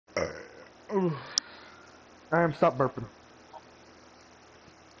Stop burping.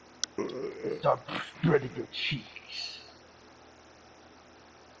 Stop spreading your cheeks.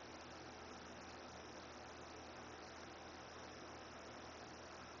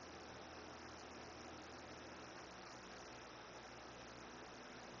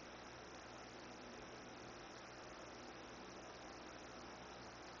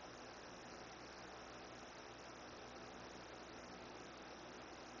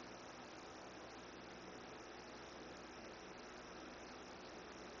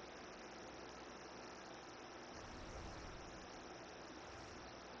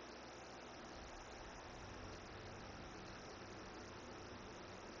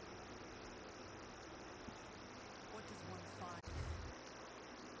 What does one find?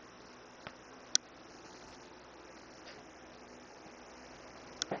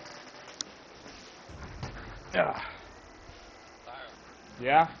 Yeah. Fire.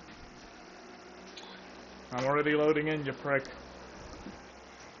 Yeah? I'm already loading in, you prick.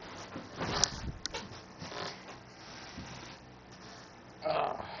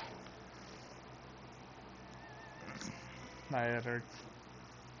 My head hurts.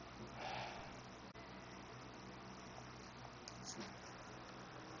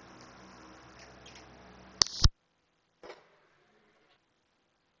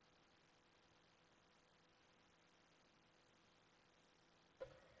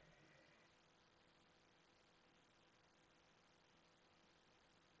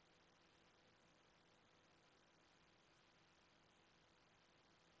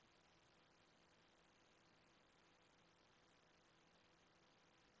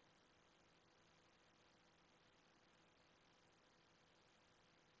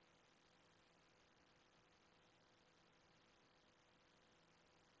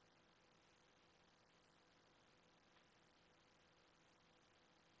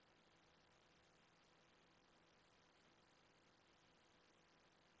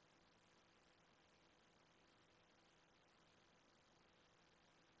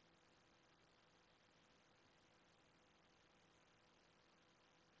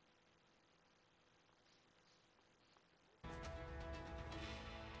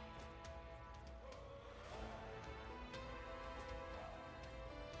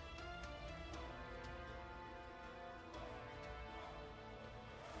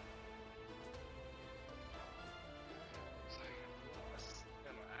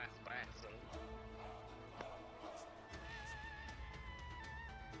 Got my ass blasting.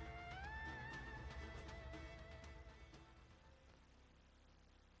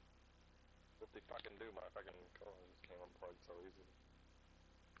 What the fucking do? My fucking car just came unplugged so easy.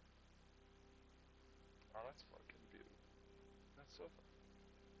 Oh, that's fucking beautiful. That's so fun.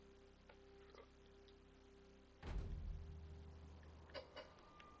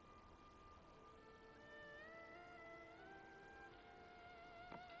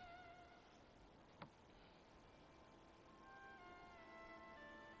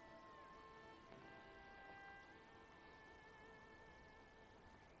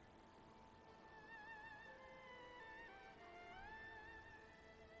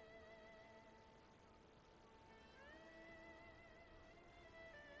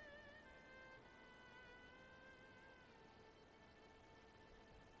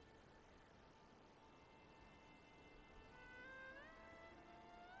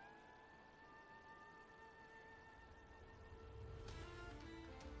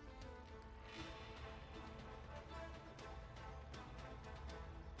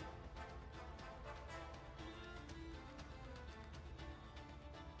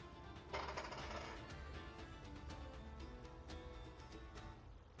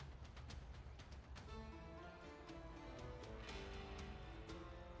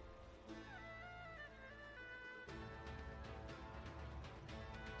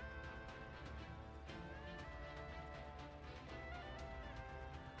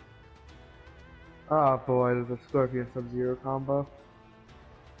 Oh boy, there's a Scorpion Sub-Zero combo.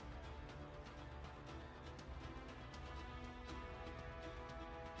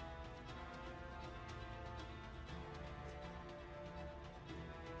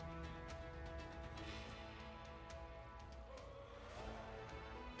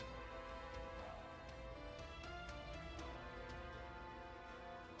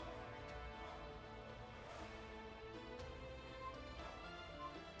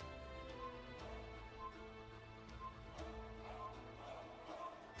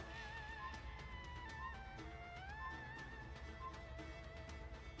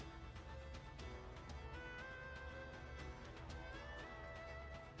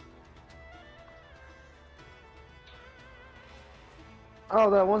 Oh,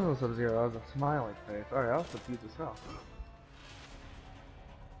 that wasn't Sub-Zero, that was a smiling face. Alright, I was confused as hell.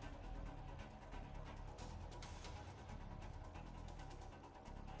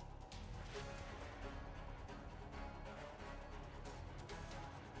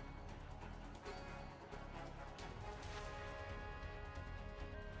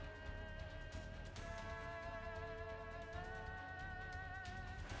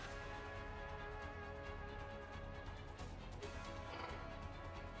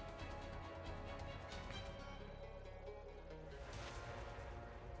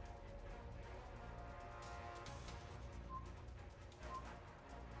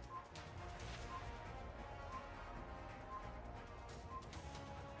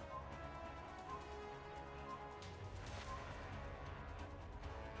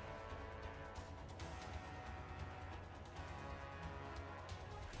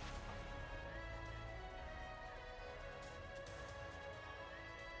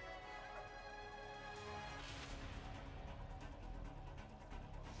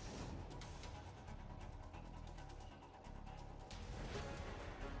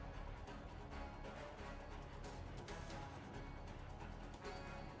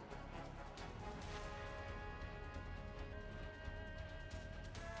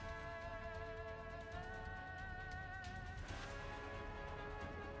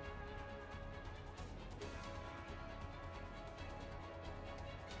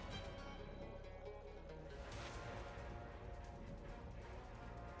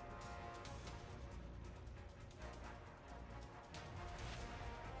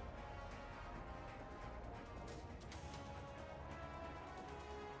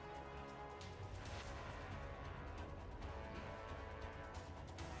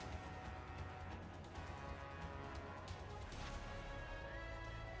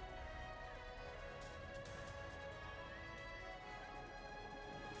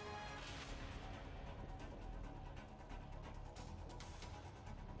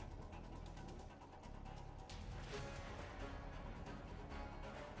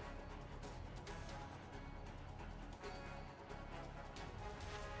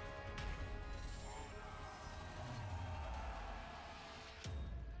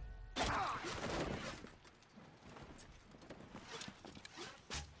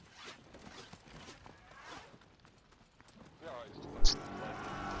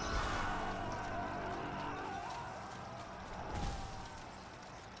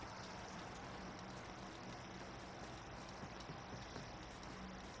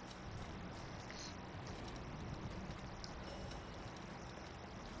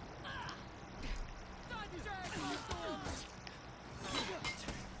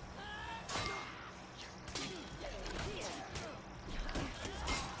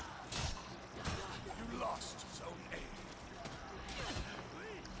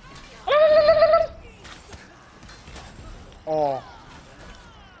 Oh.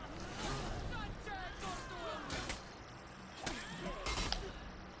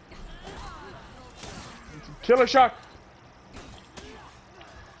 Killer shock!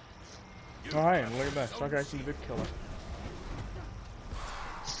 Oh, hey, look at that. Shock actually did kill her.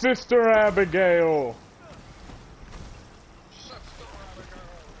 Sister Abigail!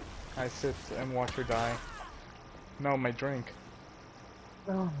 I sit and watch her die. No, my drink.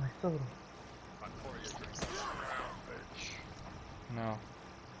 Oh, my soda. No.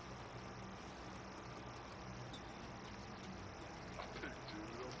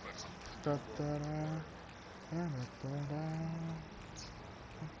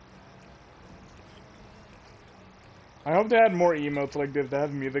 I hope they had more emotes like this that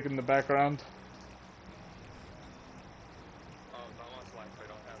have music in the background. Oh, no one's like they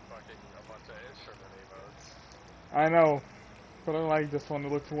don't have fucking a bunch of instrument emotes. I know, but I like this one.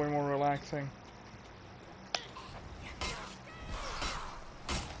 It looks way more relaxing.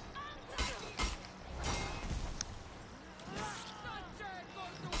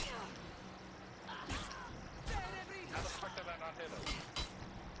 How the fuck did I not hit him?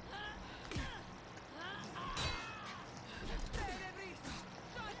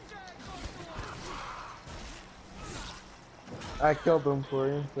 I killed him for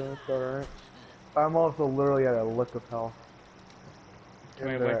you, so it's alright. I'm also literally at a lick of health. Can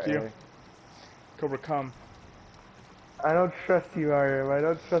I And they're lick you? A. Cobra, come. I don't trust you, Arya. I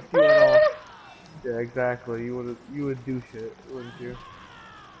don't trust you at all. Yeah, exactly. You would do shit, wouldn't you?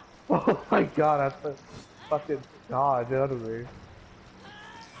 Oh my god, that's a fucking dodge out of me.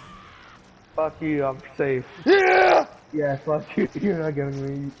 Fuck you, I'm safe. Yeah! Yeah, fuck you. You're not getting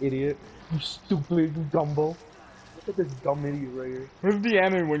me, you idiot. You stupid Dumbo. Look at this dumb idiot right here. Who's the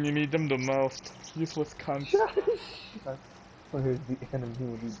enemy when you need them the most? Useless cunts. Shut Who's the enemy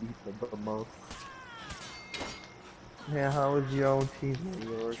you beat the most? Yeah, how was your own team when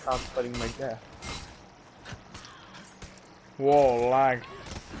you were contemplating my death? Whoa, lag.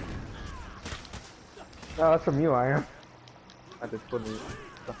 No, that's from you, I am. I just put it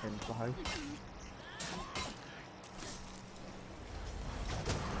stuff inside.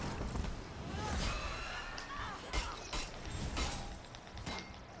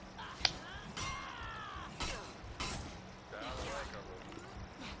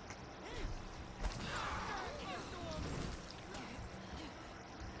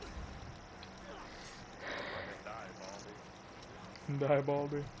 Die,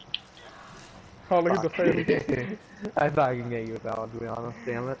 Baldy. Oh, look at the face. I thought I could get you with that one, to be honest,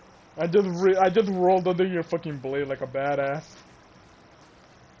 damn it. I just rolled under your fucking blade like a badass.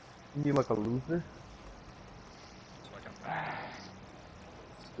 You look a loser.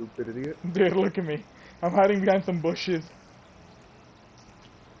 Stupid idiot. Dude, look at me. I'm hiding behind some bushes.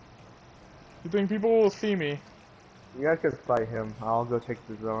 You think people will see me? You guys can fight him. I'll go take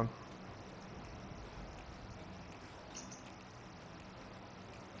the zone.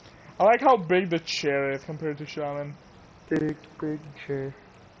 I like how big the chair is compared to Shaman. Big chair.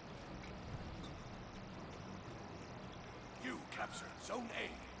 You captured Zone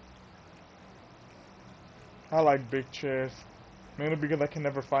A. I like big chairs. Mainly because I can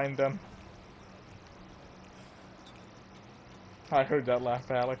never find them. I heard that laugh,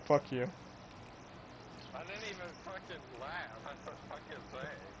 Alec. Fuck you. I didn't even fucking laugh. I was fucking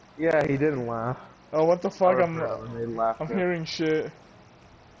saying. Yeah, he didn't laugh. Oh, what the fuck? They laughed I'm at. hearing shit.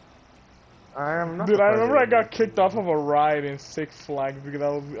 I am not. Dude, I remember I got kicked off of a ride in Six Flags because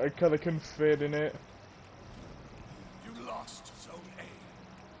I kinda couldn't fit in it. You lost Zone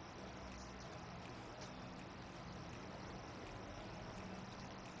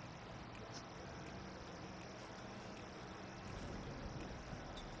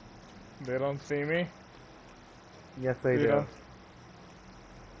A. They don't see me. Yes, they do. don't.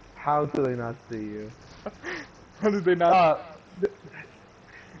 How do they not see you? How did they not?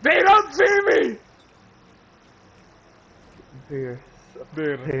 They don't see me! They're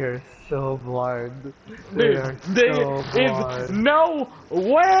Dude. they're so blind. They are Dude, so is blind. no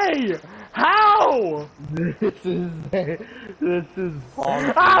way! How? This is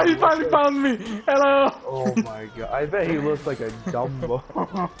bonkers. Ah, he finally found me! Hello! Oh my god! I bet he looks like a Dumbo.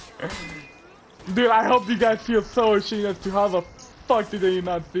 Dude, I hope you guys feel so ashamed as to how the fuck did they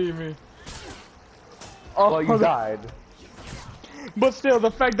not see me. Oh, Well, you died. But still,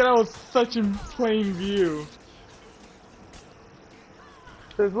 the fact that I was such in plain view.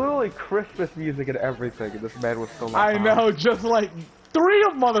 There's literally Christmas music and everything, and this man was still not I found. know, just like 3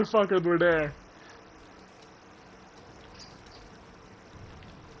 of motherfuckers were there.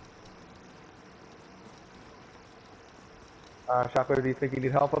 Shopper, do you think you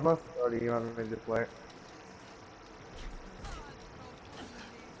need help on this, or do you want me to just wait?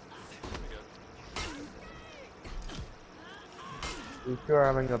 These two are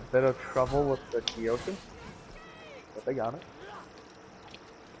having a bit of trouble with the Kyoto, but they got it.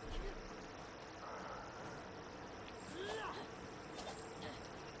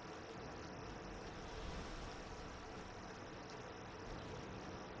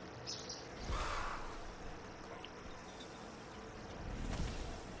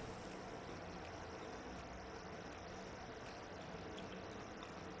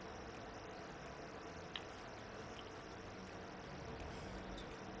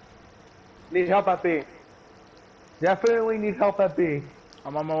 Need help at B. Definitely need help at B.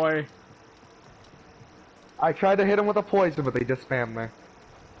 I'm on my way. I tried to hit him with a poison, but they just spammed me.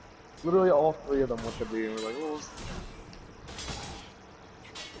 Literally all 3 of them went to B, and we're like, oh.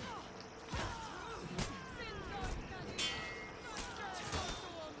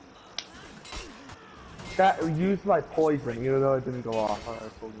 That used my poison, even though it didn't go off.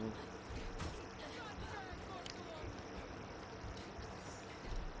 Alright, cool.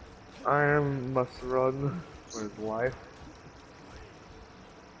 Iron must run for his life.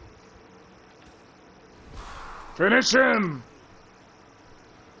 Finish him!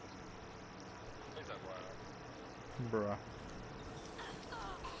 He's at work. Bruh.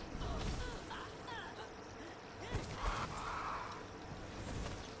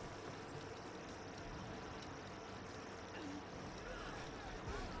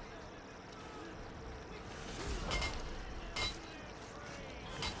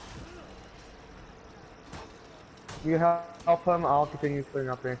 You help him, I'll continue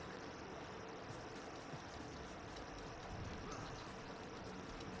clearing up here.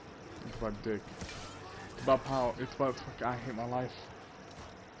 It's about dick. It's about power. It's about fuck. I hate my life.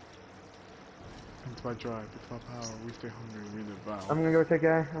 It's my drive, it's my power. We stay hungry, we live I'm vow. gonna go take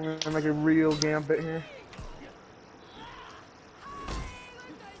a. I'm gonna make a real gambit here.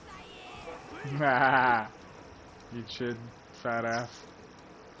 Nah. Eat shit, fat ass.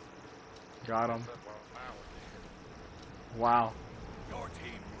 Got him. Wow. Your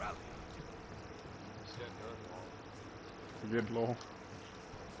team rally. Good lol.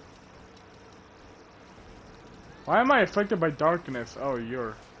 Why am I affected by darkness? Oh,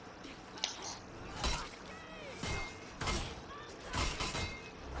 you're.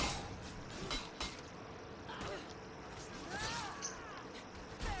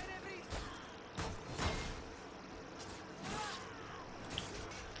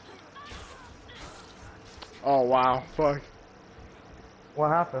 Oh wow, fuck. What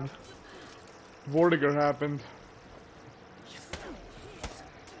happened? Vortiger happened.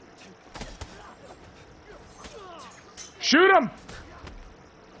 Shoot him!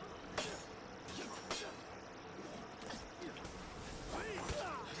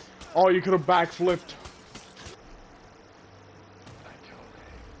 Oh, you could have backflipped.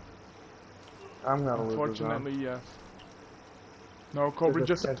 I'm gonna lose this round. Unfortunately, yes. No, Cobra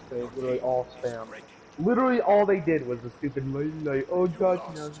This is just. literally all spam. Literally all they did was the stupid like, oh gosh,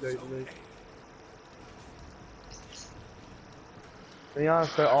 no, like. To be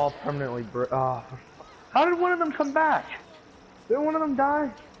honest, they're all permanently how did one of them come back? Didn't one of them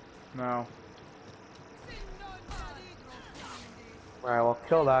die? No. Alright, well,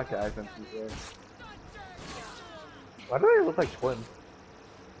 kill that guy since he's there. Why do they look like twins?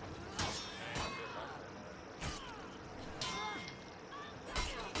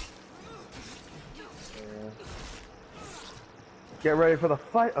 Get ready for the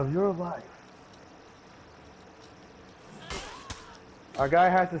fight of your life. Our guy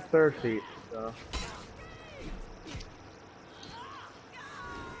has his third seat, so.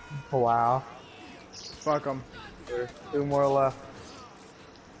 Wow. Fuck him. There's 2 more left.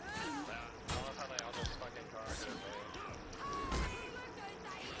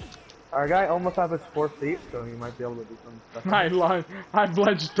 Our guy almost has his 4th seat, so he might be able to do some stuff. I lied. I've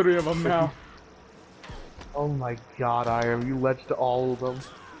ledged 3 of them now. Oh my god, Iron, you ledged to all of them.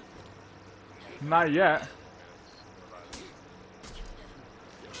 Not yet.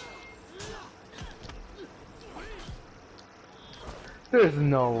 There's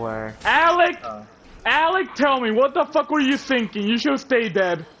no way. Alec! Alec, tell me, what the fuck were you thinking? You should stay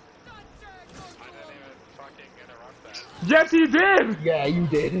dead. Yes, you did! Yeah, you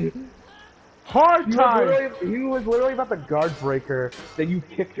did. Hard time! He was literally about to guard breaker, then you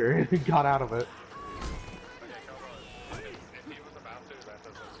kicked her and got out of it.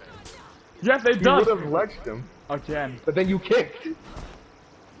 Yes, it You does! would have ledged him, Again. but then you kicked.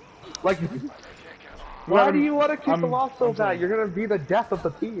 Like, why do you want to keep the loss so bad? You're gonna be the death of the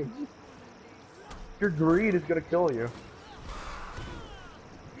team. Your greed is gonna kill you.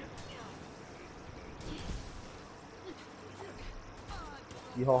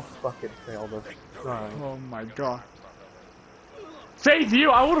 You all fucking failed us. Sorry. Oh my god. Save you!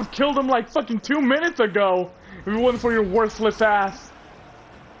 I would have killed him like fucking 2 minutes ago if it wasn't for your worthless ass.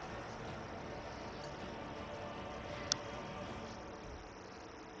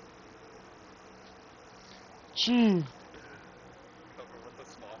 Gee. Cover with the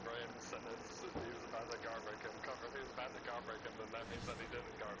small brain sentence. He was about to guard break him. Cover if he was about to guard break him, then that means that he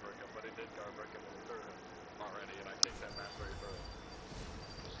didn't guard break him, but he did guard break him and he threw him already, and I kicked that match where he threw him.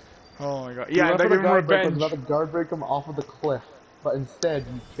 Oh my god. Yeah, they gave him revenge. About to guard break him off of the cliff, but instead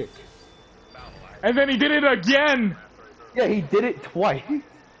you kicked. And then he did it again! Yeah, he did it twice.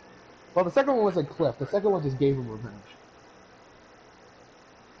 Well, the second one was a cliff. The second one just gave him revenge.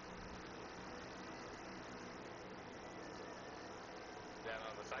 Yeah, no,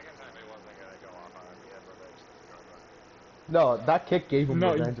 the second time he wasn't gonna go off on him. He had revenge to the guard break. No, that kick gave him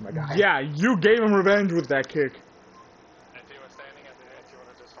No, revenge, my guy. yeah, you gave him revenge with that kick. If he was standing at the edge, he would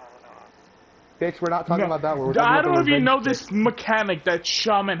have just fallen off. Bitch, we're not talking No, about that. We're talking I about don't the know if you revenge know kick. this mechanic that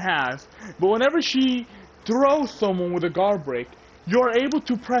Shaman has, but whenever she throws someone with a guard break, you're able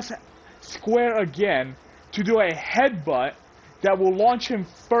to press square again to do a headbutt that will launch him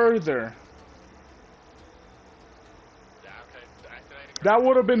further. Yeah, okay. Activating That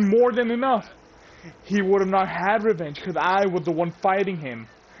would have been more than enough. He would have not had revenge because I was the one fighting him,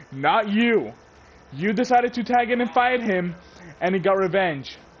 not you. You decided to tag in and fight him, and he got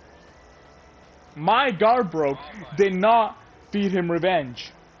revenge. My guard broke did not feed him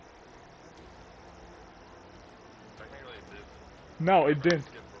revenge. technically it did No, it didn't.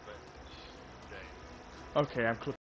 give revenge. Okay, I'm close.